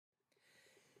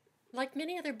Like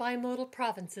many other bimodal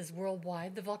provinces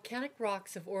worldwide, the volcanic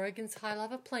rocks of Oregon's high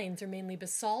lava plains are mainly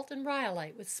basalt and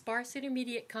rhyolite, with sparse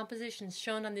intermediate compositions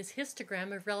shown on this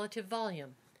histogram of relative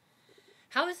volume.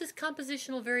 How is this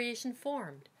compositional variation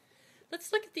formed?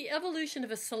 Let's look at the evolution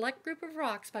of a select group of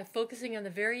rocks by focusing on the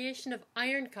variation of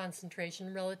iron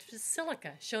concentration relative to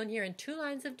silica, shown here in two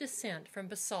lines of descent from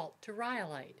basalt to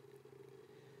rhyolite.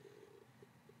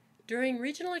 During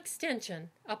regional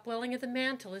extension, upwelling of the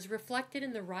mantle is reflected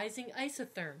in the rising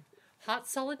isotherm. Hot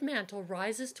solid mantle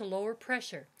rises to lower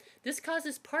pressure. This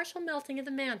causes partial melting of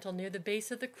the mantle near the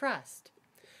base of the crust.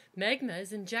 Magma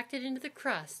is injected into the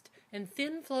crust, and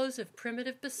thin flows of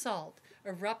primitive basalt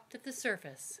erupt at the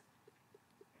surface.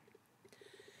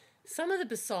 Some of the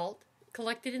basalt,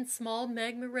 collected in small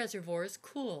magma reservoirs,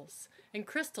 cools, and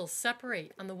crystals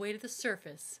separate on the way to the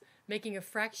surface, making a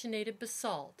fractionated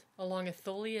basalt along a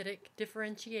tholeiitic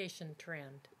differentiation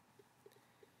trend.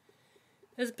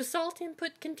 As basalt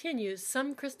input continues,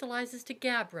 some crystallizes to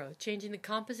gabbro, changing the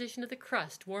composition of the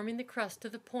crust, warming the crust to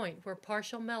the point where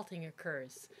partial melting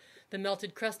occurs. The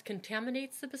melted crust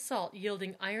contaminates the basalt,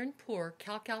 yielding iron-poor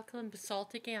calc-alkaline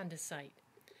basaltic andesite.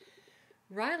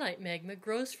 Rhyolite magma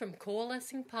grows from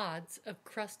coalescing pods of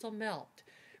crustal melt.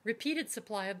 Repeated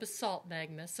supply of basalt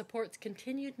magma supports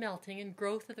continued melting and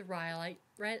growth of the rhyolite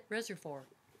reservoir.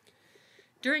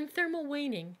 During thermal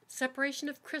waning, separation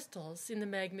of crystals in the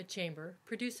magma chamber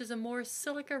produces a more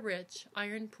silica-rich,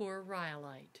 iron-poor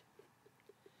rhyolite.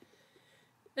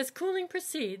 As cooling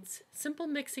proceeds, simple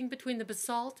mixing between the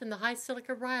basalt and the high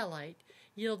silica rhyolite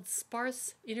yields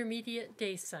sparse intermediate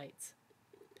dacites.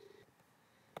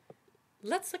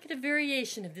 Let's look at a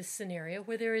variation of this scenario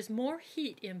where there is more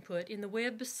heat input in the way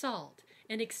of basalt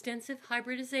and extensive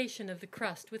hybridization of the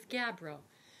crust with gabbro.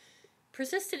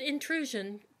 Persistent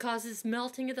intrusion causes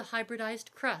melting of the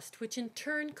hybridized crust, which in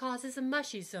turn causes a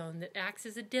mushy zone that acts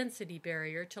as a density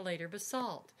barrier to later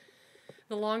basalt.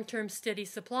 The long-term steady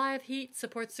supply of heat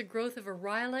supports the growth of a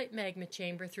rhyolite magma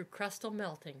chamber through crustal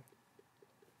melting.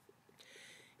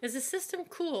 As the system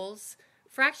cools,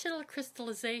 fractional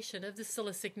crystallization of the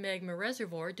silicic magma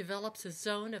reservoir develops a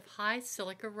zone of high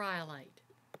silica rhyolite.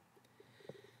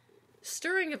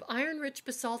 Stirring of iron-rich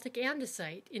basaltic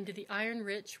andesite into the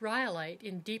iron-rich rhyolite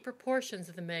in deeper portions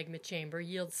of the magma chamber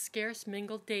yields scarce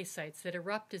mingled dacites that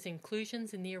erupt as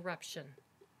inclusions in the eruption.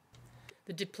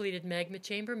 The depleted magma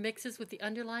chamber mixes with the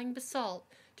underlying basalt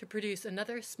to produce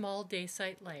another small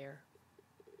dacite layer.